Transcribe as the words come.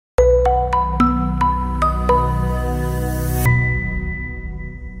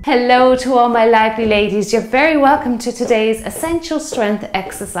Hello to all my lively ladies. You're very welcome to today's essential strength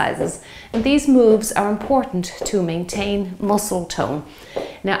exercises. And these moves are important to maintain muscle tone.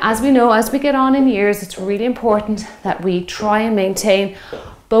 Now, as we know, as we get on in years, it's really important that we try and maintain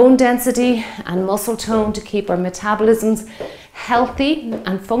bone density and muscle tone to keep our metabolisms healthy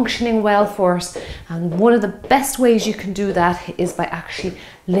and functioning well for us. And one of the best ways you can do that is by actually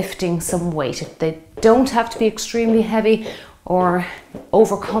lifting some weight. They don't have to be extremely heavy or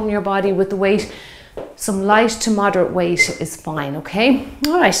overcome your body with the weight. Some light to moderate weight is fine, okay?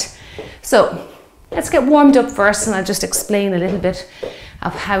 All right, so let's get warmed up first, and I'll just explain a little bit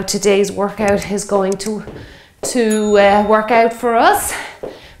of how today's workout is going to work out for us.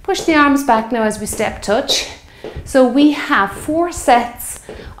 Push the arms back now as we step touch. So we have 4 sets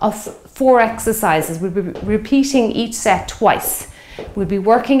of 4 exercises. We'll be repeating each set twice. We'll be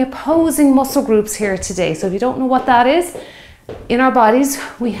working opposing muscle groups here today. So if you don't know what that is, in our bodies,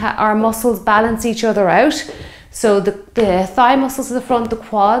 our muscles balance each other out. So the thigh muscles at the front, the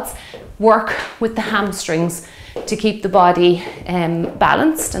quads, work with the hamstrings to keep the body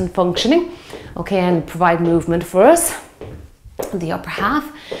balanced and functioning, okay, and provide movement for us. The upper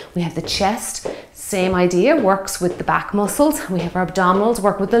half, we have the chest, same idea, works with the back muscles. We have our abdominals,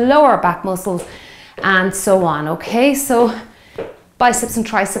 work with the lower back muscles, and so on, okay? So biceps and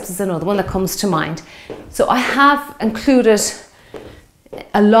triceps is another one that comes to mind. So I have included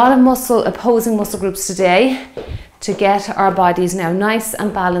a lot of opposing muscle groups today to get our bodies now nice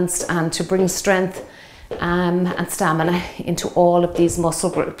and balanced and to bring strength and stamina into all of these muscle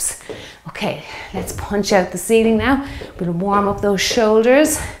groups. Okay, let's punch out the ceiling now. We'll warm up those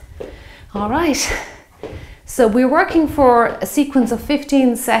shoulders. All right, so we're working for a sequence of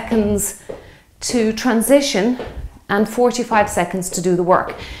 15 seconds to transition and 45 seconds to do the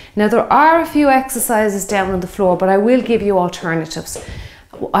work. Now there are a few exercises down on the floor, but I will give you alternatives.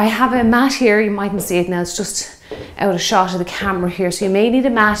 I have a mat here, you mightn't see it now, it's just out of shot of the camera here, so you may need a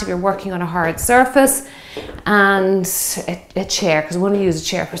mat if you're working on a hard surface, and a chair, because we want to use a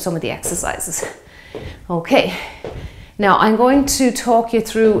chair for some of the exercises. Okay, now I'm going to talk you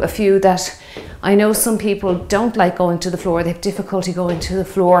through a few that I know some people don't like going to the floor, they have difficulty going to the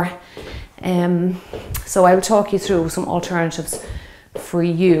floor. So I will talk you through some alternatives for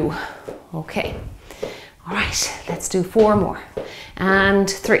you. Okay, all right, let's do 4 more, and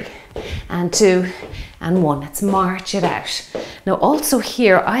 3, and 2, and 1. Let's march it out. Now also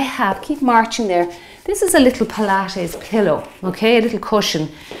here I have, keep marching there, this is a little Pilates pillow, okay, a little cushion.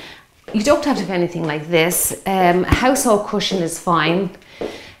 You don't have to have anything like this. A household cushion is fine,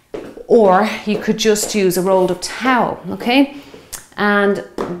 or you could just use a rolled up towel, okay? And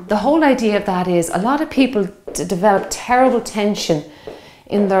the whole idea of that is a lot of people develop terrible tension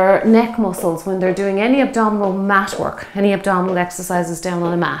in their neck muscles when they're doing any abdominal mat work, any abdominal exercises down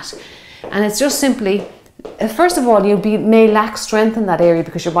on a mat. And it's just simply, first of all, you may lack strength in that area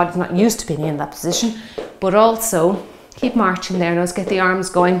because your body's not used to being in that position, but also keep marching there. Now let's get the arms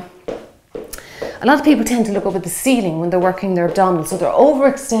going. A lot of people tend to look up at the ceiling when they're working their abdominals, so they're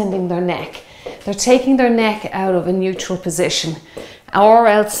overextending their neck. They're taking their neck out of a neutral position, or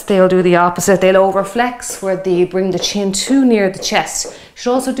else they'll do the opposite. They'll overflex where they bring the chin too near the chest. You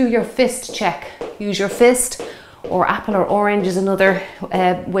should also do your fist check. Use your fist, or apple or orange is another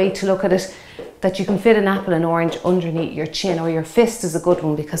way to look at it, that you can fit an apple and orange underneath your chin, or your fist is a good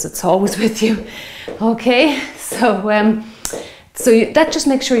one because it's always with you. Okay, so that just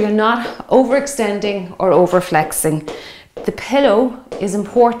makes sure you're not overextending or overflexing. The pillow is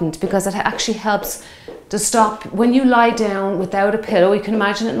important because it actually helps to stop when you lie down without a pillow. You can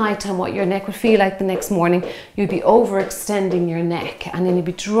imagine at night time what your neck would feel like the next morning. You'd be overextending your neck, and then you'd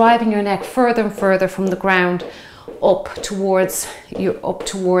be driving your neck further and further from the ground up towards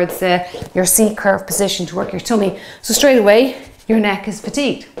your C curve position to work your tummy. So straight away your neck is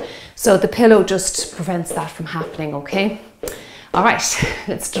fatigued. So the pillow just prevents that from happening, okay? All right,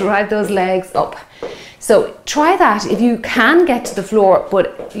 let's drive those legs up. So try that if you can get to the floor,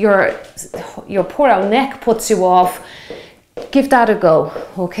 but your poor old neck puts you off. Give that a go,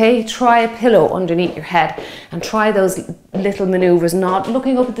 okay? Try a pillow underneath your head and try those little maneuvers, not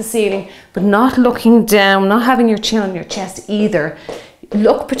looking up at the ceiling, but not looking down, not having your chin on your chest either.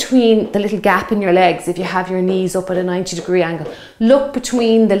 Look between the little gap in your legs if you have your knees up at a 90-degree angle. Look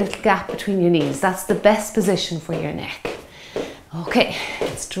between the little gap between your knees. That's the best position for your neck. Okay,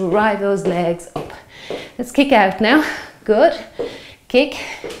 let's drive those legs up. Let's kick out now. Good. Kick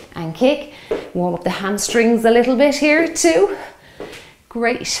and kick. Warm up the hamstrings a little bit here too.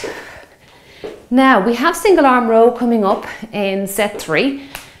 Great. Now we have single arm row coming up in set 3.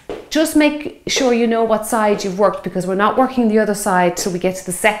 just make sure you know what side you've worked, because we're not working the other side till we get to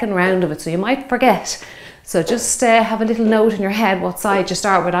the second round of it, so you might forget. So just have a little note in your head what side you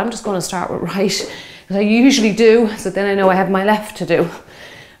start with. I'm just going to start with right, as I usually do, so then I know I have my left to do.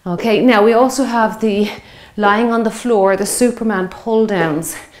 Okay, now we also have the lying on the floor, the Superman pull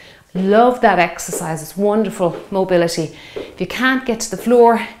downs. Love that exercise, it's wonderful mobility. If you can't get to the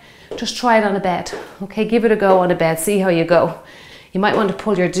floor, just try it on a bed. Okay, give it a go on a bed, see how you go. You might want to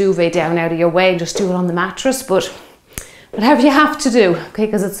pull your duvet down out of your way and just do it on the mattress, but whatever you have to do, okay,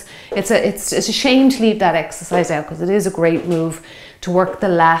 because it's a shame to leave that exercise out, because it is a great move to work the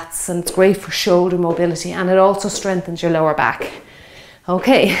lats, and it's great for shoulder mobility, and it also strengthens your lower back.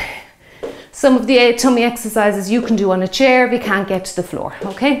 Okay, some of the tummy exercises you can do on a chair if you can't get to the floor,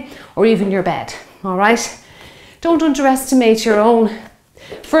 okay, or even your bed. All right, don't underestimate your own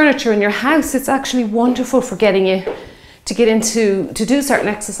furniture in your house. It's actually wonderful for getting you to get into to do certain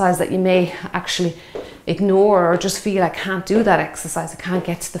exercise that you may actually ignore, or just feel I can't do that exercise, I can't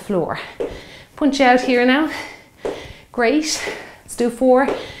get to the floor. Punch out here now. Great. Let's do 4,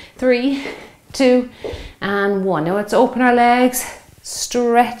 3, 2 and 1. Now let's open our legs,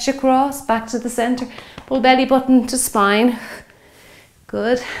 stretch across back to the center, pull belly button to spine.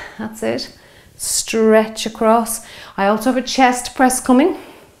 Good, that's it. Stretch across. I also have a chest press coming.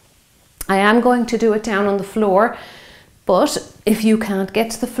 I am going to do it down on the floor, but if you can't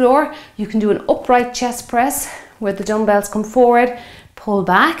get to the floor, you can do an upright chest press where the dumbbells come forward, pull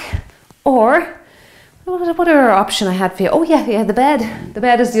back, or what other option I had for you? Oh yeah, the bed. The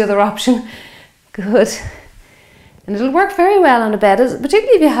bed is the other option. Good. And it'll work very well on a bed,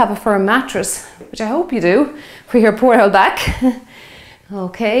 particularly if you have a firm mattress, which I hope you do, for your poor old back.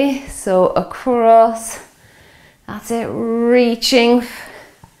 Okay, so across. That's it, reaching.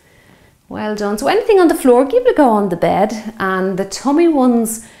 Well done. So anything on the floor, give it a go on the bed, and the tummy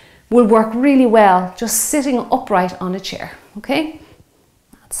ones will work really well just sitting upright on a chair. Okay,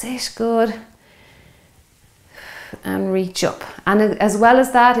 that's it. Good. And reach up. And as well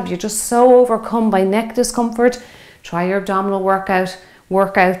as that, if you're just so overcome by neck discomfort, try your abdominal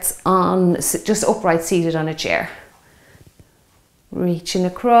workouts on just upright seated on a chair. Reaching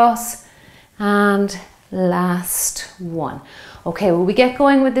across, and last one. Okay, will we get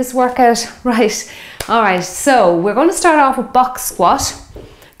going with this workout? Right, all right, so we're going to start off with box squat.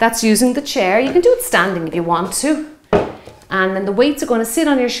 That's using the chair. You can do it standing if you want to. And then the weights are going to sit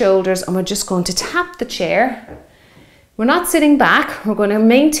on your shoulders, and we're just going to tap the chair. We're not sitting back, we're going to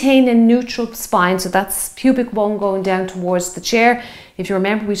maintain a neutral spine, so that's pubic bone going down towards the chair. If you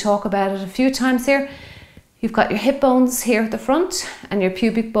remember, we talk about it a few times here. You've got your hip bones here at the front, and your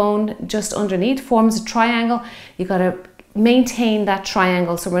pubic bone just underneath forms a triangle. You've got to maintain that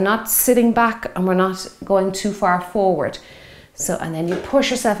triangle, so we're not sitting back and we're not going too far forward. So, and then you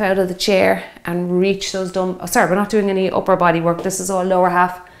push yourself out of the chair and reach those sorry, we're not doing any upper body work, this is all lower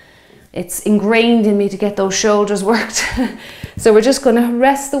half. It's ingrained in me to get those shoulders worked. So we're just going to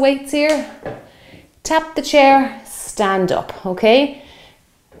rest the weights here, tap the chair, stand up, okay?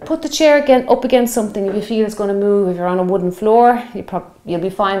 Put the chair again up against something if you feel it's going to move. If you're on a wooden floor, you'll be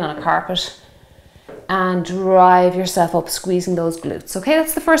fine on a carpet. And drive yourself up, squeezing those glutes. Okay,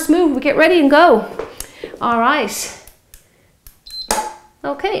 that's the first move. We get ready and go. All right.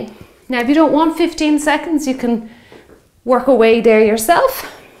 Okay, now if you don't want 15 seconds, you can work away there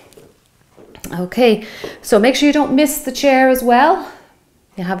yourself. Okay, so make sure you don't miss the chair as well.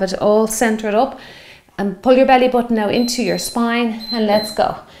 You have it all centered up, and pull your belly button now into your spine, and let's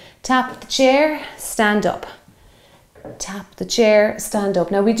go. Tap the chair, stand up. Tap the chair, stand up.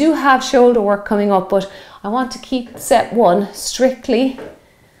 Now we do have shoulder work coming up, but I want to keep set 1 strictly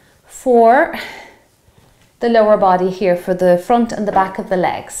for the lower body here, for the front and the back of the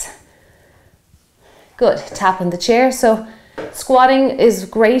legs. Good, tapping the chair. So squatting is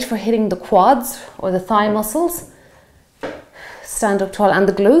great for hitting the quads or the thigh muscles. Stand up tall, and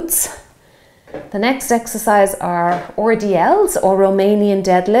the glutes. The next exercise are RDLs, or Romanian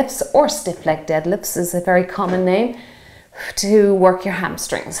deadlifts, or stiff leg deadlifts is a very common name, to work your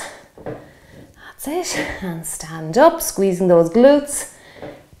hamstrings. That's it, and stand up, squeezing those glutes.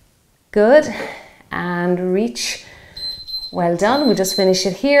 Good, and reach. Well done, we'll just finish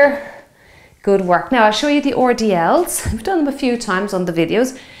it here. Good work. Now I'll show you the RDLs. I've done them a few times on the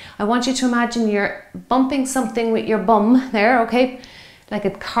videos. I want you to imagine you're bumping something with your bum there, okay? Like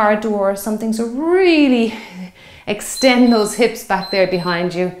a car door or something. So really extend those hips back there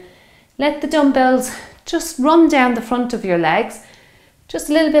behind you. Let the dumbbells just run down the front of your legs. Just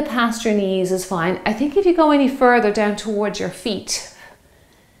a little bit past your knees is fine. I think if you go any further down towards your feet,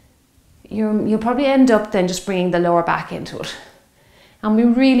 you'll probably end up then just bringing the lower back into it. And we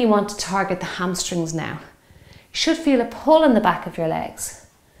really want to target the hamstrings now. You should feel a pull in the back of your legs.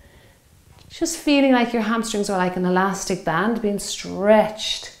 Just feeling like your hamstrings are like an elastic band being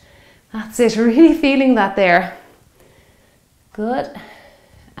stretched. That's it, really feeling that there. Good.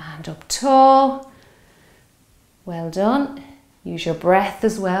 And up tall. Well done. Use your breath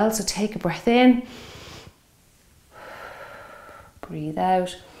as well. So take a breath in. Breathe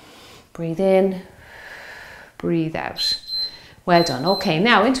out. Breathe in. Breathe out. Well done. Okay,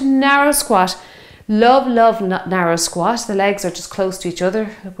 now into narrow squat. Love, love narrow squat. The legs are just close to each other,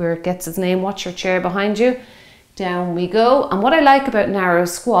 where it gets its name. Watch your chair behind you. Down we go. And what I like about narrow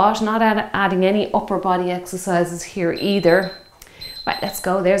squat, not adding any upper body exercises here either. Right, let's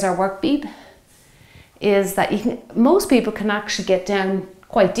go. There's our work beep. Is that most people can actually get down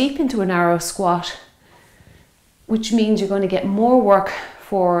quite deep into a narrow squat, which means you're going to get more work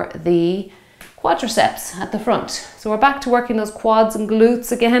for the quadriceps at the front. So we're back to working those quads and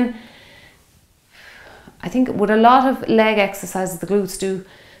glutes again. I think with a lot of leg exercises, the glutes do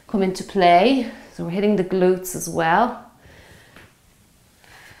come into play. So we're hitting the glutes as well.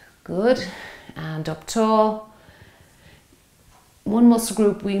 Good. And up tall. One muscle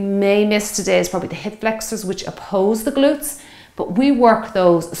group we may miss today is probably the hip flexors, which oppose the glutes, but we work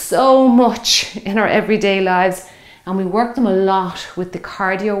those so much in our everyday lives. And we work them a lot with the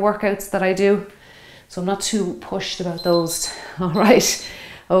cardio workouts that I do. So I'm not too pushed about those. All right.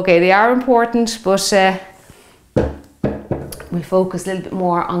 Okay, they are important, but we focus a little bit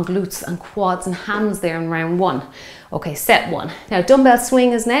more on glutes and quads and hams there in round one. Okay, set one. Now dumbbell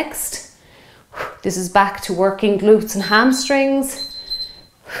swing is next. This is back to working glutes and hamstrings.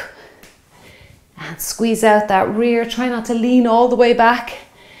 And squeeze out that rear. Try not to lean all the way back.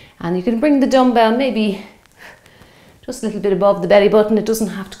 And you can bring the dumbbell maybe just a little bit above the belly button. It doesn't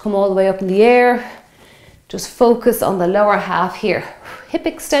have to come all the way up in the air. Just focus on the lower half here. Hip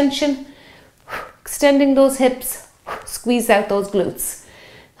extension, extending those hips, squeeze out those glutes.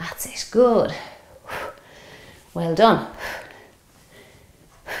 That's it, good. Well done.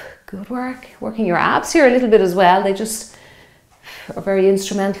 Good work. Working your abs here a little bit as well. They just are very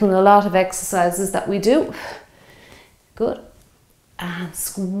instrumental in a lot of exercises that we do. Good. And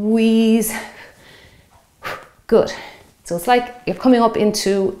squeeze. Good. So it's like you're coming up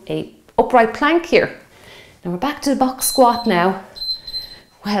into a upright plank here. Now we're back to the box squat now.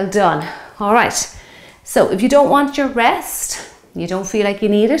 Well done. All right. So if you don't want your rest, you don't feel like you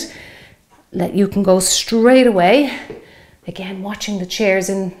need it, you can go straight away. Again, watching the chairs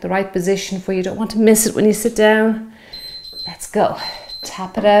in the right position for you. You don't want to miss it when you sit down. Let's go.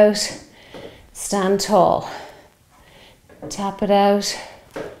 Tap it out. Stand tall. Tap it out.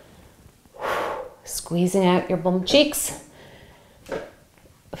 Squeezing out your bum cheeks.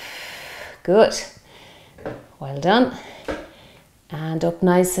 Good. Well done. And up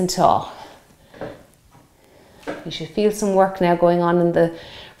nice and tall. You should feel some work now going on in the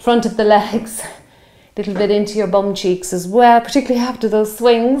front of the legs. A little bit into your bum cheeks as well, particularly after those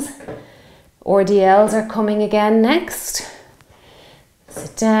swings. RDLs are coming again next.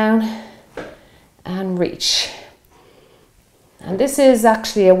 Sit down and reach. And this is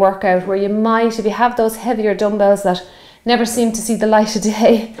actually a workout where you might, if you have those heavier dumbbells that never seem to see the light of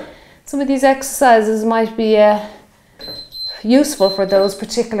day, some of these exercises might be useful for those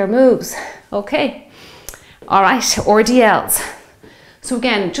particular moves. Okay. All right, RDLs. So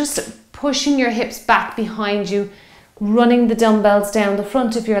again, just pushing your hips back behind you, running the dumbbells down the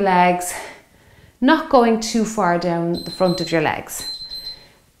front of your legs, not going too far down the front of your legs.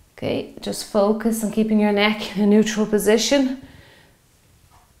 Okay, just focus on keeping your neck in a neutral position.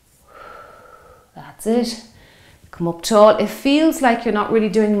 That's it. Come up tall. It feels like you're not really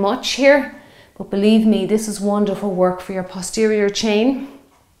doing much here, but believe me, this is wonderful work for your posterior chain,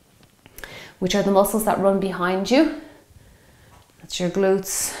 which are the muscles that run behind you. That's your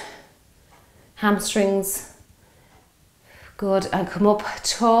glutes, hamstrings. Good, and come up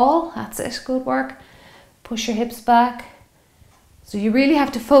tall. That's it, good work. Push your hips back. So you really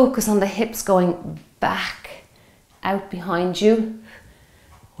have to focus on the hips going back, out behind you.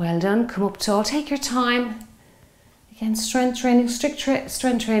 Well done, come up tall, take your time. Again, strength training, strict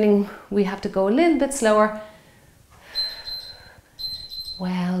strength training, we have to go a little bit slower.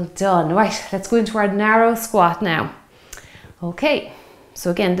 Well done. Right, let's go into our narrow squat now. Okay,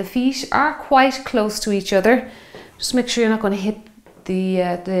 so again, the feet are quite close to each other. Just make sure you're not going to hit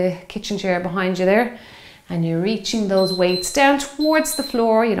the kitchen chair behind you there. And you're reaching those weights down towards the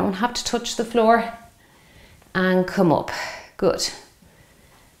floor. You don't have to touch the floor. And come up. Good.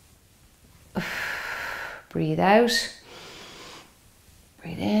 Breathe out.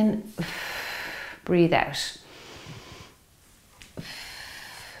 Breathe in. Breathe out.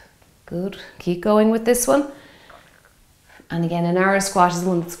 Good. Keep going with this one. And again, an hour squat is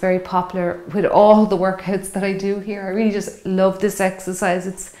one that's very popular with all the workouts that I do here. I really just love this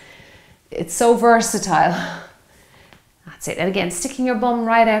exercise. It's so versatile. That's it. And again, sticking your bum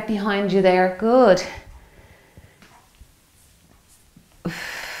right out behind you there. Good.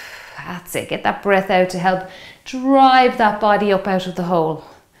 That's it. Get that breath out to help drive that body up out of the hole.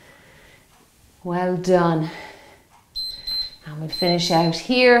 Well done. And we'll finish out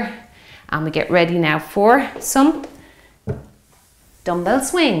here. And we get ready now for some dumbbell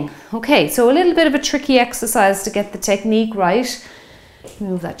swing. Okay, so a little bit of a tricky exercise to get the technique right.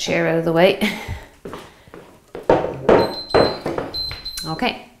 Move that chair out of the way.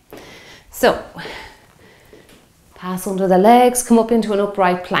 Okay, so pass under the legs, come up into an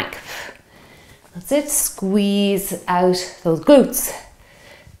upright plank. That's it, squeeze out those glutes.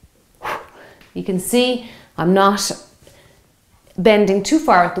 You can see I'm not bending too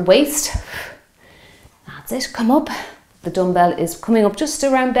far at the waist. That's it, come up. The dumbbell is coming up just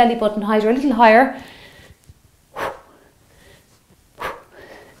around belly button height or a little higher.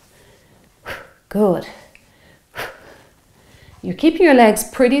 Good. You're keeping your legs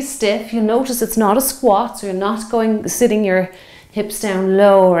pretty stiff. You'll notice it's not a squat, so you're not sitting your hips down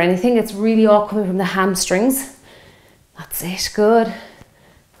low or anything. It's really all coming from the hamstrings. That's it, good.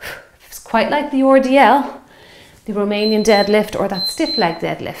 It's quite like the RDL, the Romanian deadlift, or that stiff leg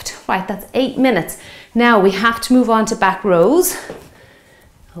deadlift. Right, that's 8 minutes. Now we have to move on to back rows.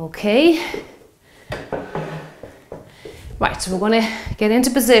 Okay. Right, so we're going to get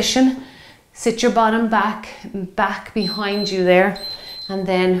into position. Sit your bottom back behind you there, and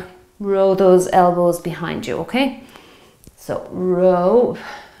then row those elbows behind you, okay? So row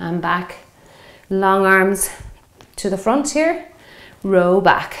and back, long arms to the front here, row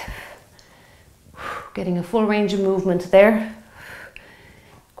back. Getting a full range of movement there.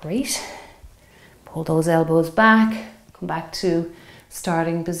 Great. Pull those elbows back, come back to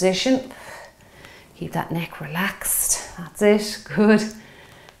starting position. Keep that neck relaxed, that's it, good.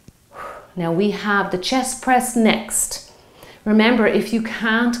 Now we have the chest press next. Remember, if you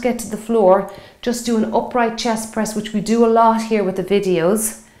can't get to the floor, just do an upright chest press, which we do a lot here with the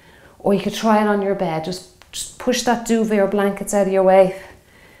videos, or you could try it on your bed. Just push that duvet or blankets out of your way.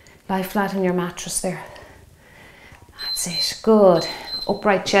 Lie flat on your mattress there. That's it, good.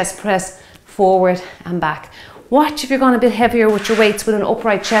 Upright chest press, forward and back. Watch if you're going a bit heavier with your weights with an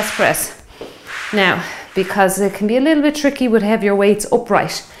upright chest press. Now, because it can be a little bit tricky with heavier weights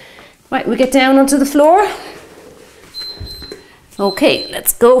upright. Right, we get down onto the floor. Okay,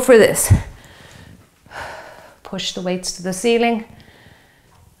 let's go for this. Push the weights to the ceiling.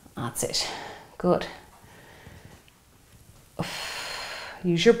 That's it, good.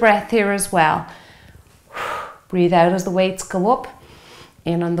 Use your breath here as well. Breathe out as the weights go up,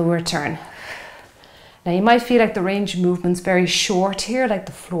 in on the return. Now you might feel like the range of movement's very short here, like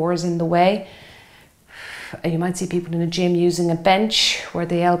the floor is in the way. You might see people in a gym using a bench where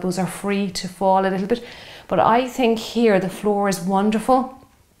the elbows are free to fall a little bit. But I think here the floor is wonderful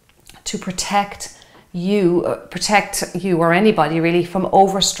to protect you or anybody really from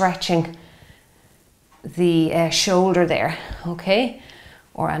overstretching the shoulder there, okay?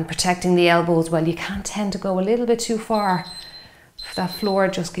 And protecting the elbows. Well, you can tend to go a little bit too far. That floor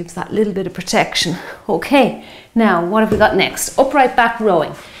just gives that little bit of protection. Okay, now what have we got next? Upright back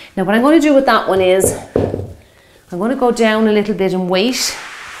rowing. Now what I'm going to do with that one is I'm going to go down a little bit in weight,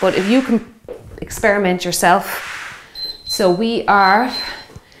 but if you can experiment yourself. So we are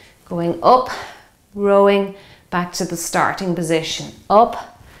going up, rowing back to the starting position.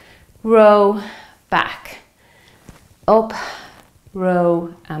 Up, row, back. Up,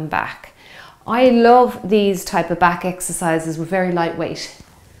 row and back. I love these type of back exercises with very lightweight.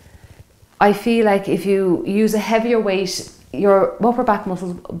 I feel like if you use a heavier weight, your upper back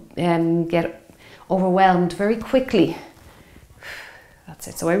muscles get overwhelmed very quickly. That's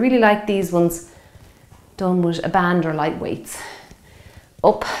it. So I really like these ones done with a band or light weights.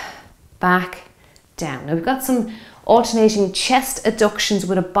 Up, back, down. Now we've got some alternating chest adductions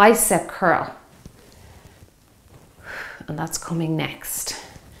with a bicep curl. And that's coming next.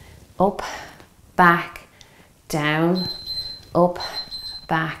 Up, back, down, up,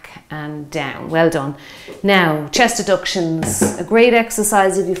 back and down. Well done. Now, chest adductions, a great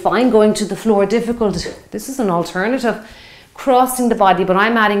exercise if you find going to the floor difficult. This is an alternative. Crossing the body, but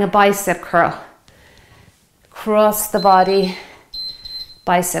I'm adding a bicep curl. Cross the body,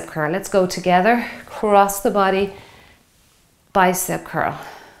 bicep curl. Let's go together. Cross the body, bicep curl.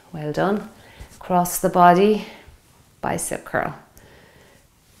 Well done. Cross the body, bicep curl.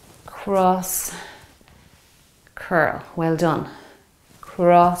 Cross, curl. Well done.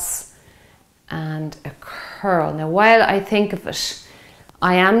 Cross, and a curl. Now, while I think of it,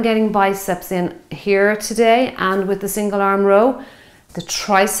 I am getting biceps in here today and with the single arm row. The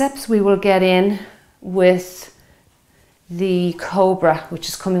triceps we will get in with the cobra, which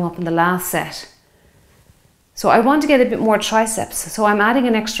is coming up in the last set. So I want to get a bit more triceps. So I'm adding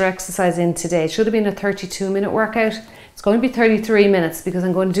an extra exercise in today. It should have been a 32-minute workout. It's going to be 33 minutes because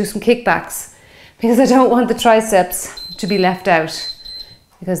I'm going to do some kickbacks, because I don't want the triceps to be left out,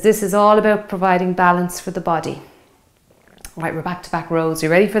 because this is all about providing balance for the body. Right, we're back to back rows. You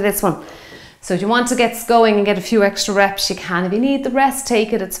ready for this one? So if you want to get going and get a few extra reps, you can. If you need the rest,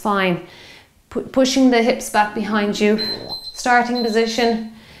 take it, it's fine. Pushing the hips back behind you. Starting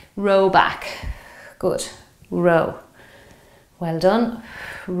position, row back. Good. Row. Well done.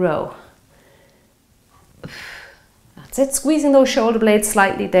 Row. That's it. Squeezing those shoulder blades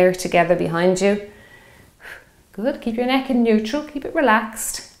slightly there together behind you. Good. Keep your neck in neutral. Keep it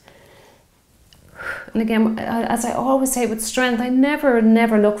relaxed. And again, as I always say with strength, I never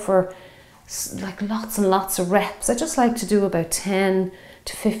look for like lots and lots of reps. I just like to do about 10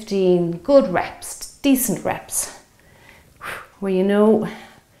 to 15 good reps, decent reps, where you know,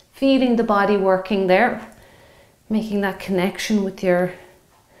 feeling the body working there, making that connection with your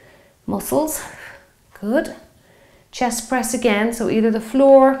muscles. Good. Chest press again, so either the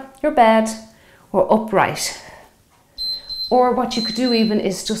floor, your bed, or upright. Or what you could do even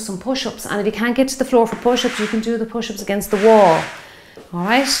is just some push-ups. And if you can't get to the floor for push-ups, you can do the push-ups against the wall. All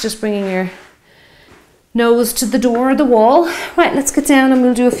right, just bringing your nose to the door or the wall. Right, let's get down and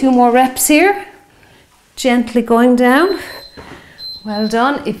we'll do a few more reps here. Gently going down. Well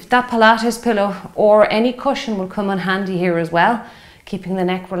done. If that Pilates pillow or any cushion will come in handy here as well, keeping the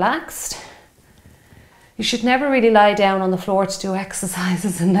neck relaxed. You should never really lie down on the floor to do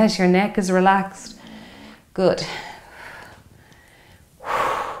exercises unless your neck is relaxed. Good.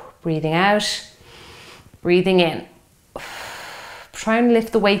 Breathing out, breathing in. Try and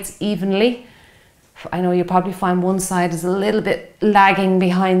lift the weights evenly. I know you'll probably find one side is a little bit lagging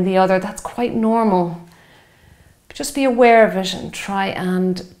behind the other. That's quite normal. Just be aware of it and try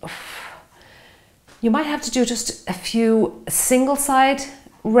and... You might have to do just a few single side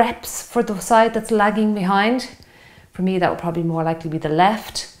reps for the side that's lagging behind. For me, that would probably more likely be the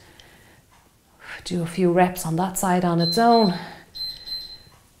left. Do a few reps on that side on its own.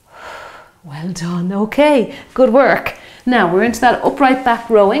 Well done. Okay, good work. Now we're into that upright back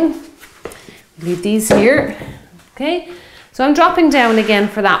rowing. Leave these here. Okay, so I'm dropping down again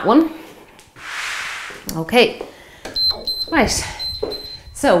for that one. Okay, right.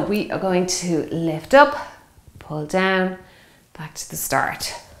 So we are going to lift up, pull down, back to the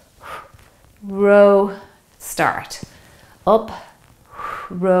start. Row, start. Up,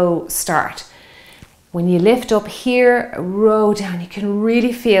 row, start. When you lift up here, row down, you can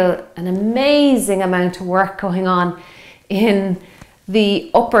really feel an amazing amount of work going on in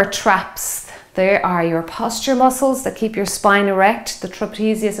the upper traps. There are your posture muscles that keep your spine erect, the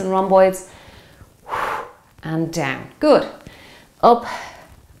trapezius and rhomboids, and down. Good. Up,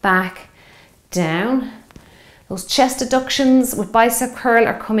 back, down. Those chest adductions with bicep curl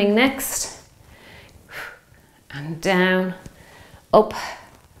are coming next. And down, up,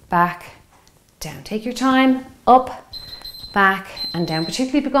 back, down. Take your time, up, back and down.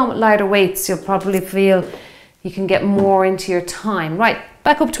 Particularly if you've gone with lighter weights, you'll probably feel you can get more into your time. Right,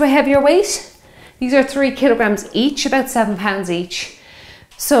 back up to a heavier weight. These are 3 kilograms each, about 7 pounds each.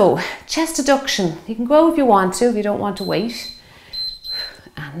 So, chest adduction. You can go if you want to, if you don't want to wait.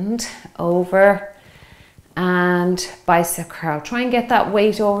 And over and bicep curl. Try and get that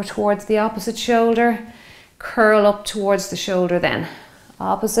weight over towards the opposite shoulder. Curl up towards the shoulder then.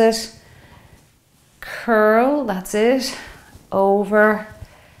 Opposite. Curl, that's it, over,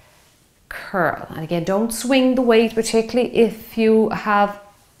 curl. And again, don't swing the weight, particularly if you have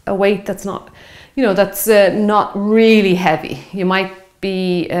a weight that's not, you know, that's not really heavy. You might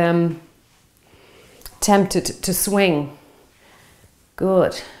be tempted to swing.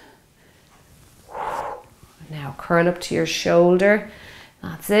 Good. Now curl up to your shoulder.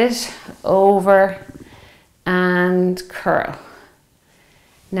 That's it, over and curl.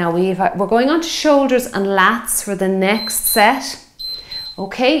 Now we're going on to shoulders and lats for the next set.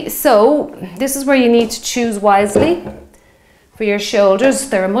 Okay, so this is where you need to choose wisely for your shoulders.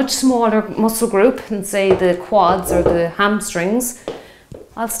 They're a much smaller muscle group than say the quads or the hamstrings.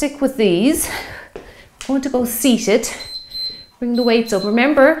 I'll stick with these. I'm going to go seated. Bring the weights up.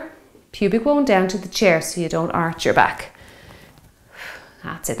 Remember, pubic bone down to the chair so you don't arch your back.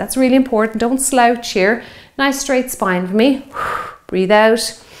 That's it. That's really important. Don't slouch here. Nice straight spine for me. Breathe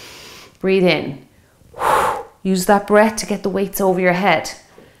out. Breathe in. Use that breath to get the weights over your head.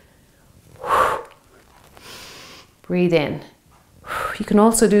 Breathe in. You can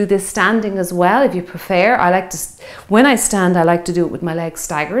also do this standing as well if you prefer. I like to, when I stand, I like to do it with my legs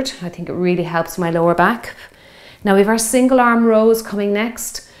staggered. I think it really helps my lower back. Now we have our single arm rows coming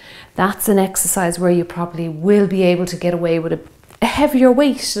next. That's an exercise where you probably will be able to get away with a heavier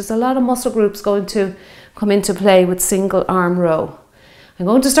weight. There's a lot of muscle groups going to come into play with single arm row. I'm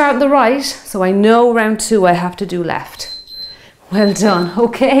going to start on the right, so I know round 2 I have to do left. Well done.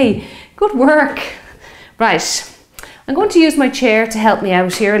 Okay, good work. Right, I'm going to use my chair to help me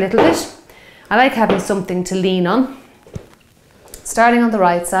out here a little bit. I like having something to lean on. Starting on the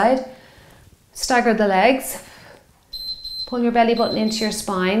right side, stagger the legs, pull your belly button into your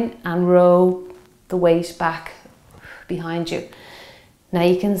spine and row the weight back behind you. Now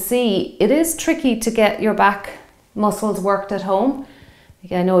you can see it is tricky to get your back muscles worked at home.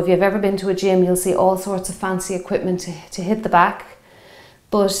 I know if you've ever been to a gym, you'll see all sorts of fancy equipment to hit the back.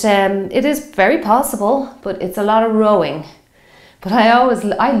 But it is very possible, but it's a lot of rowing. But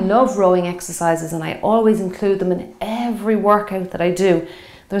I love rowing exercises, and I always include them in every workout that I do.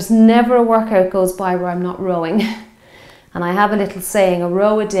 There's never a workout goes by where I'm not rowing. And I have a little saying, a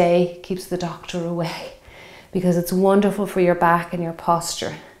row a day keeps the doctor away, because it's wonderful for your back and your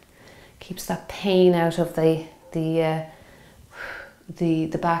posture. Keeps that pain out of the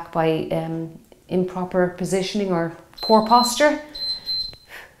back by improper positioning or poor posture.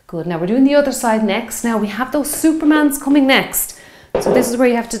 Good. Now we're doing the other side next. Now we have those Supermans coming next. So this is where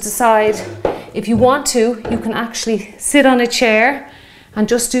you have to decide. If you want to, you can actually sit on a chair and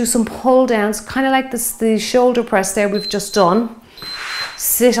just do some pull downs, kind of like this, the shoulder press there we've just done.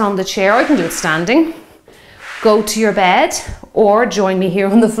 Sit on the chair, or you can do it standing. Go to your bed or join me here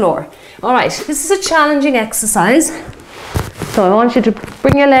on the floor. All right, this is a challenging exercise. So I want you to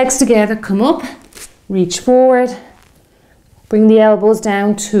bring your legs together, come up, reach forward, bring the elbows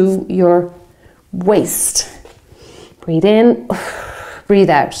down to your waist. Breathe in, breathe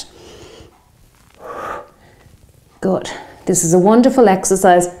out. Good. This is a wonderful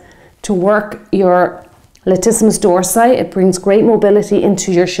exercise to work your latissimus dorsi. It brings great mobility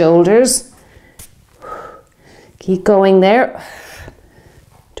into your shoulders. Keep going there.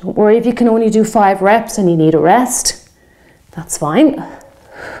 Don't worry if you can only do 5 reps and you need a rest. That's fine.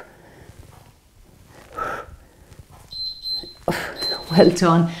 Well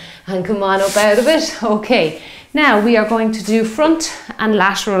done. And come on up out of it. Okay. Now we are going to do front and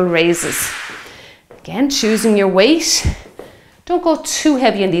lateral raises. Again, choosing your weight. Don't go too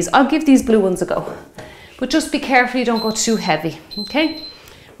heavy in these. I'll give these blue ones a go. But just be careful you don't go too heavy. Okay?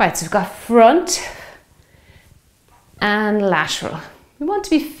 Right, so we've got front and lateral. We want to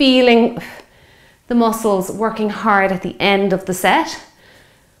be feeling the muscles working hard at the end of the set.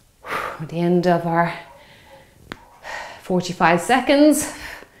 At the end of our 45 seconds.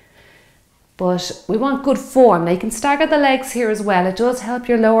 But we want good form. Now you can stagger the legs here as well. It does help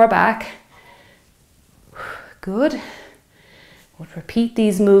your lower back. Good. We'll repeat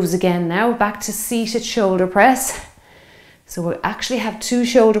these moves again now. Back to seated shoulder press. So we actually have 2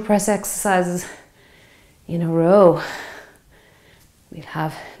 shoulder press exercises in a row. We'll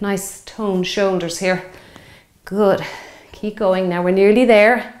have nice toned shoulders here. Good. Keep going. Now we're nearly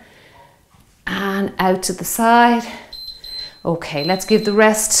there. And out to the side. Okay, let's give the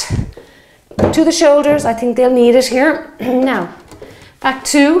rest to the shoulders. I think they'll need it here. Now, back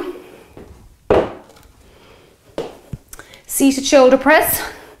to seated shoulder press.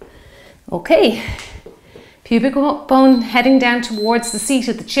 Okay, pubic bone heading down towards the seat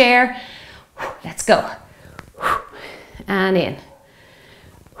of the chair. Let's go. And in.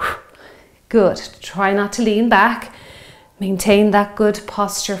 Good. Try not to lean back. Maintain that good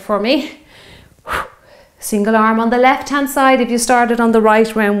posture for me. Single arm on the left hand side if you started on the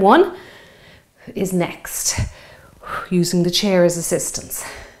right. Round 1 is next, using the chair as assistance.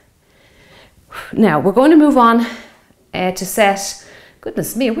 Now we're going to move on to set,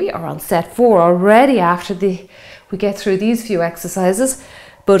 goodness me, we are on set 4 already after we get through these few exercises,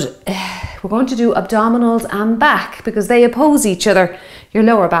 but we're going to do abdominals and back because they oppose each other, your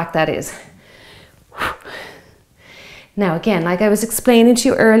lower back that is. Now again, like I was explaining to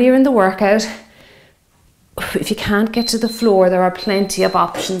you earlier in the workout, if you can't get to the floor, there are plenty of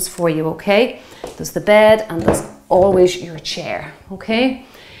options for you, okay? There's the bed and there's always your chair, okay?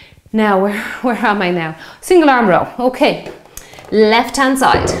 Now, where am I now? Single arm row, okay. Left hand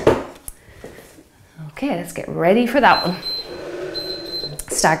side. Okay, let's get ready for that one.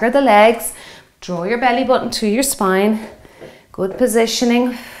 Stagger the legs, draw your belly button to your spine. Good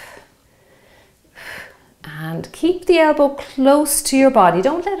positioning. And keep the elbow close to your body.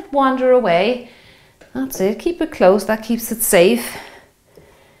 Don't let it wander away. That's it, keep it close, that keeps it safe.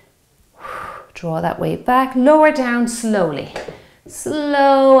 Draw that weight back, lower down slowly.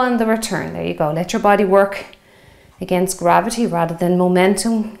 Slow on the return, there you go. Let your body work against gravity rather than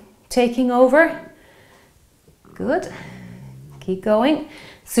momentum taking over. Good, keep going.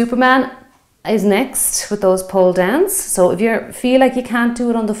 Superman is next with those pull downs. So if you feel like you can't do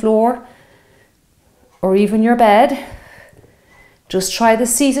it on the floor or even your bed, just try the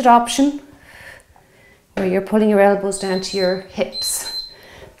seated option where you're pulling your elbows down to your hips.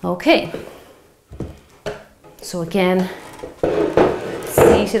 Okay, so again,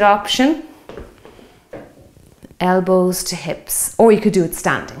 seated option, elbows to hips, or you could do it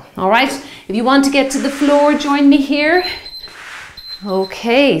standing. All right, if you want to get to the floor, join me here.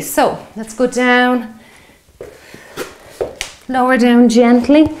 Okay, so let's go down, lower down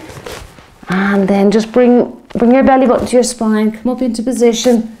gently, and then just bring your belly button to your spine, come up into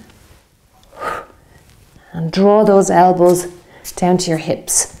position, and draw those elbows down to your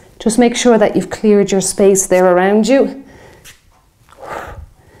hips. Just make sure that you've cleared your space there around you.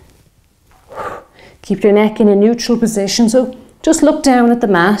 Keep your neck in a neutral position, so just look down at the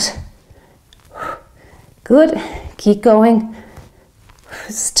mat. Good, keep going.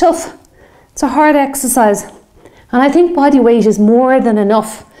 It's tough, it's a hard exercise, and I think body weight is more than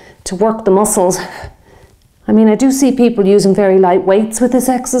enough to work the muscles. I mean, I do see people using very light weights with this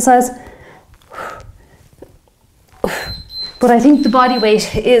exercise, but I think the body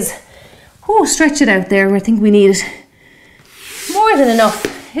weight is, stretch it out there. I think we need it more than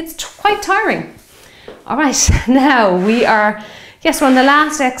enough. It's quite tiring. All right, now we're on the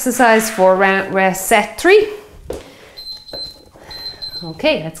last exercise for set 3.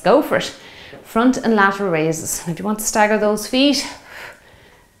 Okay, let's go for it. Front and lateral raises. If you want to stagger those feet,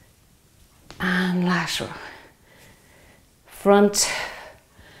 and lateral. Front,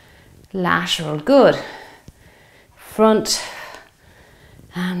 lateral, good. Front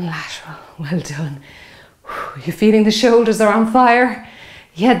and lateral, well done. You're feeling the shoulders are on fire.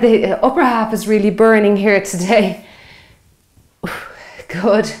 Yeah, the upper half is really burning here today.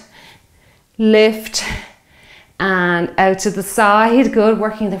 Good. Lift and out to the side, good.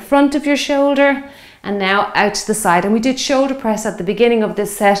 Working the front of your shoulder and now out to the side. And we did shoulder press at the beginning of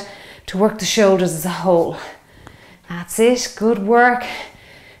this set to work the shoulders as a whole. That's it, good work.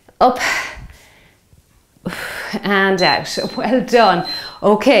 Up and out, well done.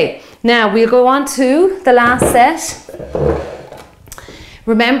 Okay, now we'll go on to the last set.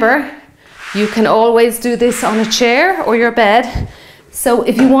 Remember, you can always do this on a chair or your bed. So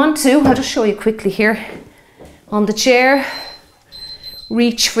if you want to, I'll just show you quickly here. On the chair,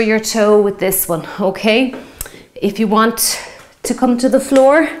 reach for your toe with this one, okay? If you want to come to the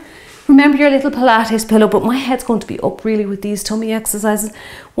floor, remember your little Pilates pillow, but my head's going to be up really with these tummy exercises.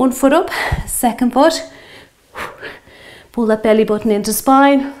 One foot up, second foot. Pull that belly button into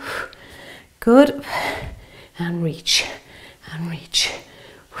spine. Good. And reach, and reach.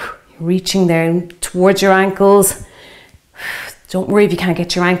 Reaching down towards your ankles. Don't worry if you can't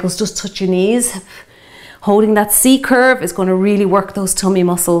get your ankles, just touch your knees. Holding that C curve is going to really work those tummy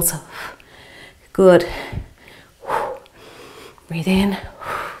muscles. Good. Breathe in,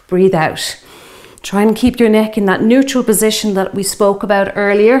 breathe out. Try and keep your neck in that neutral position that we spoke about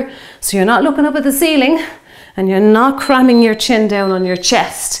earlier. So you're not looking up at the ceiling and you're not cramming your chin down on your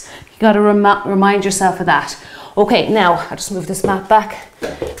chest. You got to remind yourself of that. Okay, now I'll just move this mat back.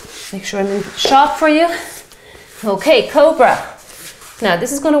 Make sure I move the shot for you. Okay, Cobra. Now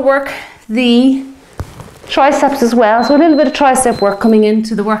this is going to work the triceps as well. So a little bit of tricep work coming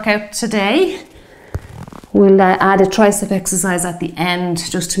into the workout today. We'll add a tricep exercise at the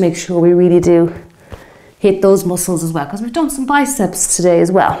end just to make sure we really do hit those muscles as well, because we've done some biceps today as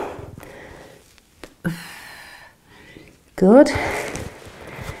well. Good.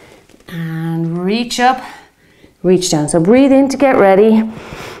 And reach up, reach down. So breathe in to get ready.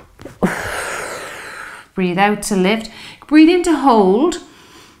 Breathe out to lift. Breathe in to hold.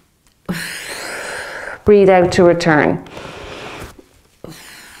 Breathe out to return.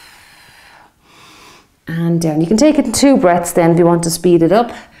 And down. You can take it in 2 breaths then if you want to speed it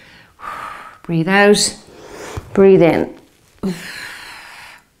up. Breathe out. Breathe in.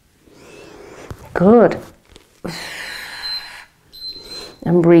 Good.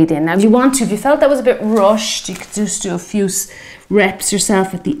 And breathe in. Now if you want to, if you felt that was a bit rushed, you could just do a few reps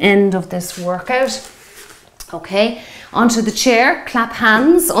yourself at the end of this workout. Okay, onto the chair, clap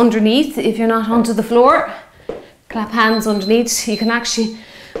hands underneath if you're not onto the floor. Clap hands underneath. You can actually,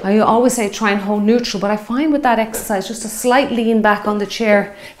 I always say try and hold neutral, but I find with that exercise, just a slight lean back on the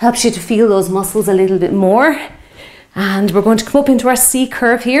chair helps you to feel those muscles a little bit more. And we're going to come up into our C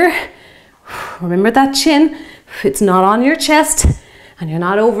curve here. Remember that chin, it's not on your chest. and you're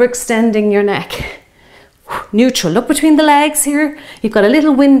not overextending your neck. Neutral. Look between the legs here. You've got a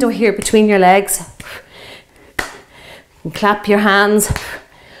little window here between your legs. And clap your hands.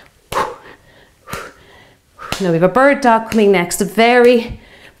 Now we have a bird dog coming next, a very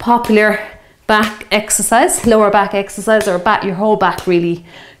popular back exercise, lower back exercise, or your whole back really,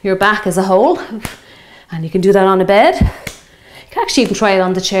 your back as a whole. And you can do that on a bed. You can actually even try it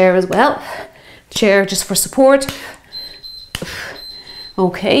on the chair as well. Chair just for support.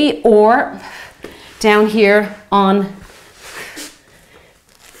 Okay, or down here on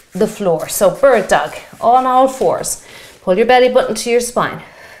the floor. So bird dog on all fours. Pull your belly button to your spine.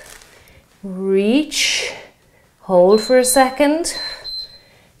 Reach, hold for a second,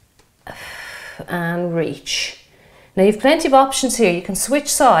 and reach. Now you've plenty of options here. You can switch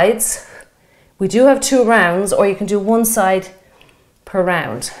sides. We do have 2 rounds, or you can do one side per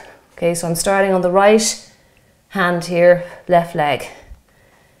round. Okay, so I'm starting on the right hand here, left leg.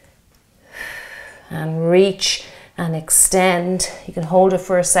 And reach and extend. You can hold it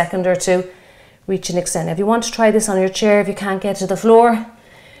for a second or two. Reach and extend. If you want to try this on your chair, if you can't get to the floor,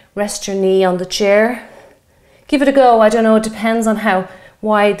 rest your knee on the chair. Give it a go. I don't know, it depends on how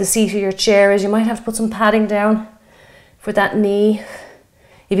wide the seat of your chair is. You might have to put some padding down for that knee.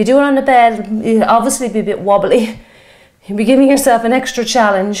 If you do it on the bed, it'll obviously be a bit wobbly. You'll be giving yourself an extra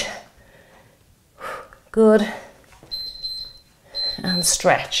challenge. Good. And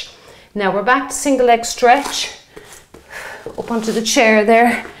stretch. Now we're back to single leg stretch. Up onto the chair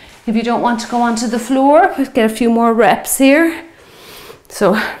there. If you don't want to go onto the floor, we'll get a few more reps here.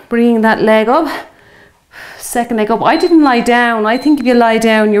 So bringing that leg up. Second leg up. I didn't lie down. I think if you lie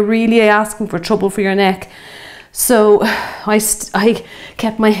down, you're really asking for trouble for your neck. So I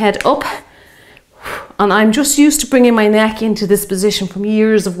kept my head up. And I'm just used to bringing my neck into this position from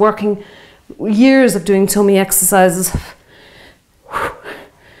years of working, years of doing tummy exercises.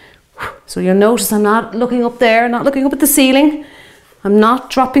 So you'll notice I'm not looking up there, not looking up at the ceiling. I'm not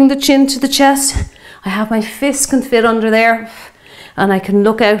dropping the chin to the chest. I have my fist can fit under there, and I can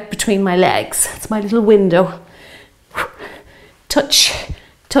look out between my legs. It's my little window. Touch,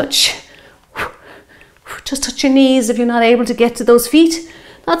 touch. Just touch your knees if you're not able to get to those feet.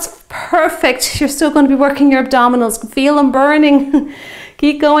 That's perfect. You're still going to be working your abdominals. Feel them burning.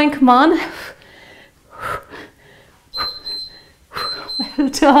 Keep going, come on. Well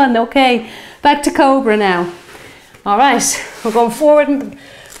done. Okay, back to cobra now. All right, we're going forward and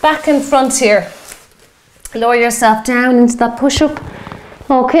back and front here. Lower yourself down into that push-up.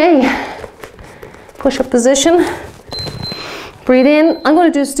 Okay, push-up position. Breathe in. I'm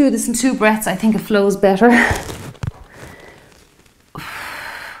going to just do this in 2 breaths. I think it flows better.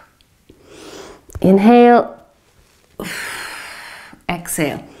 Inhale.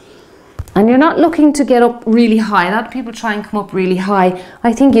 Exhale. And you're not looking to get up really high. A lot of people try and come up really high.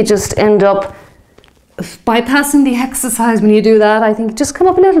 I think you just end up bypassing the exercise when you do that. I think just come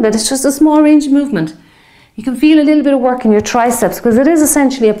up a little bit. It's just a small range of movement. You can feel a little bit of work in your triceps because it is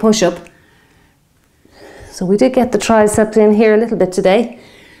essentially a push-up. So we did get the triceps in here a little bit today.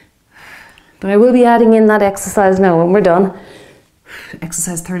 But I will be adding in that exercise now when we're done.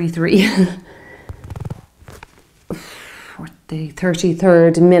 Exercise 33. For the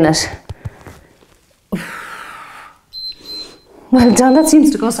 33rd minute. Well done, that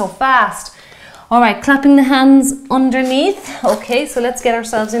seems to go so fast. All right, clapping the hands underneath. Okay, so let's get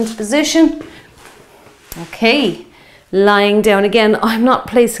ourselves into position. Okay, lying down again. I'm not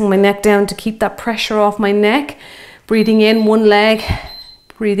placing my neck down to keep that pressure off my neck. Breathing in 1 leg,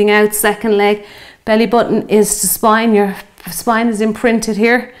 breathing out 2nd leg. Belly button is to spine. Your spine is imprinted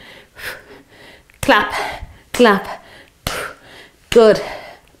here. Clap, clap. Good.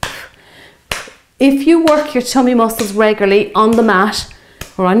 If you work your tummy muscles regularly on the mat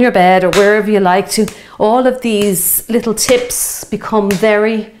or on your bed or wherever you like to, all of these little tips become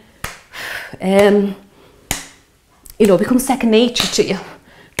very, become second nature to you.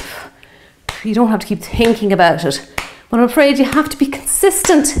 You don't have to keep thinking about it. But I'm afraid you have to be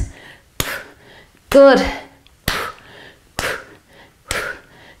consistent. Good.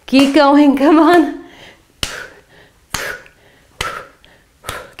 Keep going, come on.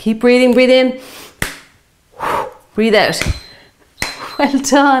 Keep breathing, breathe in. Breathe out. Well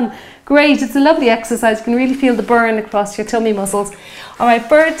done. Great, it's a lovely exercise. You can really feel the burn across your tummy muscles. All right,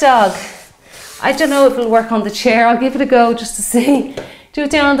 bird dog. I don't know if it'll work on the chair. I'll give it a go just to see. Do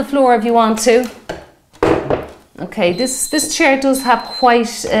it down on the floor if you want to. Okay, this chair does have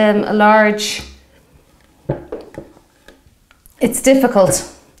quite a large... It's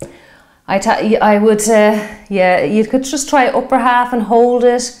difficult. I would, you could just try upper half and hold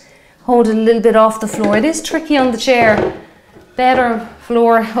it a little bit off the floor. It is tricky on the chair. bed or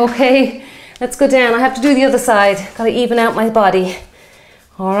floor. Okay, let's go down. I have to do the other side. Got to even out my body.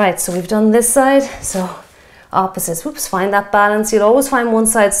 All right, so we've done this side. So opposites. Whoops, find that balance. You'll always find one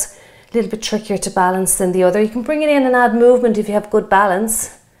side's a little bit trickier to balance than the other. You can bring it in and add movement if you have good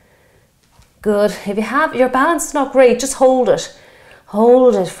balance. Good. If your balance is not great, just hold it.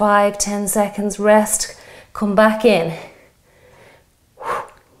 Hold it 5-10 seconds, rest, come back in.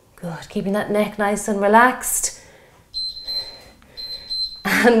 Good. Keeping that neck nice and relaxed.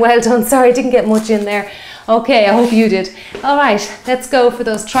 And well done. Sorry, I didn't get much in there. Okay, I hope you did. All right, let's go for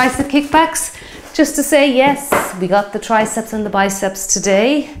those tricep kickbacks. Just to say, yes, we got the triceps and the biceps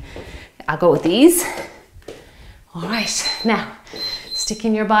today. I'll go with these. All right, now,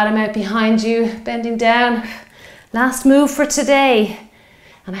 sticking your bottom out behind you, bending down. Last move for today.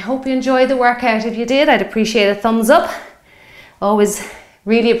 And I hope you enjoyed the workout. If you did, I'd appreciate a thumbs up. Always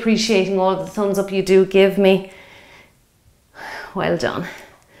really appreciating all of the thumbs up you do give me. Well done.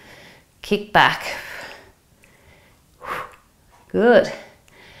 Kick back. Good.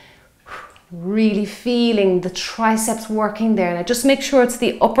 Really feeling the triceps working there. Now just make sure it's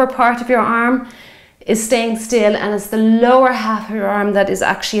the upper part of your arm is staying still and it's the lower half of your arm that is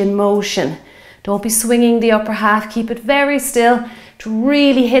actually in motion. Don't be swinging the upper half. Keep it very still to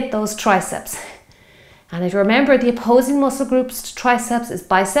really hit those triceps. And if you remember, the opposing muscle groups to triceps is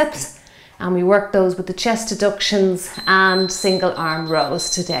biceps, and we work those with the chest adductions and single arm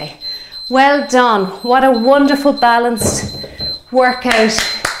rows today. Well done. What a wonderful balanced workout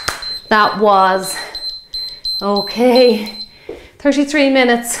that was. Okay, 33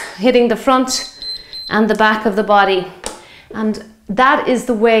 minutes hitting the front and the back of the body. And that is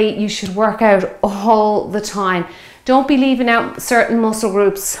the way you should work out all the time. Don't be leaving out certain muscle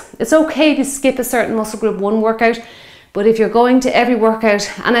groups. It's okay to skip a certain muscle group one workout, but if you're going to every workout,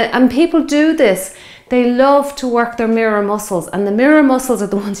 and people do this, they love to work their mirror muscles, and the mirror muscles are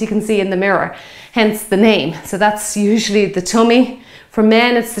the ones you can see in the mirror, hence the name. So that's usually the tummy. For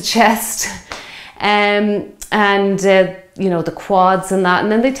men, it's the chest, you know, the quads and that,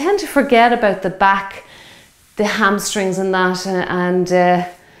 and then they tend to forget about the back, the hamstrings and that, and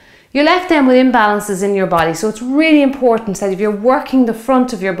you're left then with imbalances in your body. So it's really important that if you're working the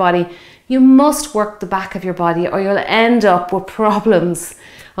front of your body, you must work the back of your body or you'll end up with problems.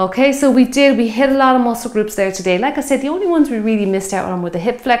 Okay, so we hit a lot of muscle groups there today. Like I said, the only ones we really missed out on were the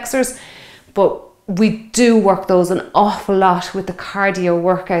hip flexors, but we do work those an awful lot with the cardio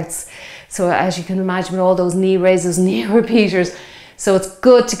workouts. So as you can imagine, with all those knee raises, knee repeaters, so it's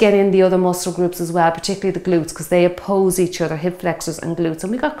good to get in the other muscle groups as well, particularly the glutes, because they oppose each other, hip flexors and glutes.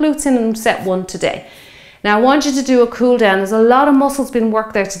 And we got glutes in set 1 today. Now I want you to do a cool down. There's a lot of muscles being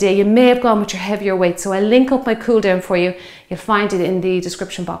worked there today. You may have gone with your heavier weight, so I'll link up my cool down for you. You'll find it in the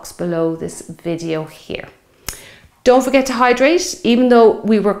description box below this video here. Don't forget to hydrate. Even though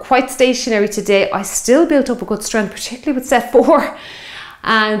we were quite stationary today, I still built up a good strength, particularly with set 4.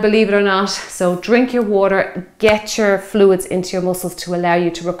 And believe it or not, so drink your water, get your fluids into your muscles to allow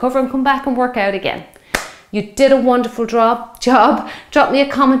you to recover and come back and work out again. You did a wonderful job. Drop me a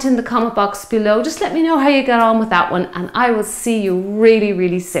comment in the comment box below. Just let me know how you got on with that one, and I will see you really,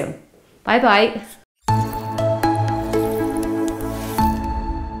 really soon. Bye bye.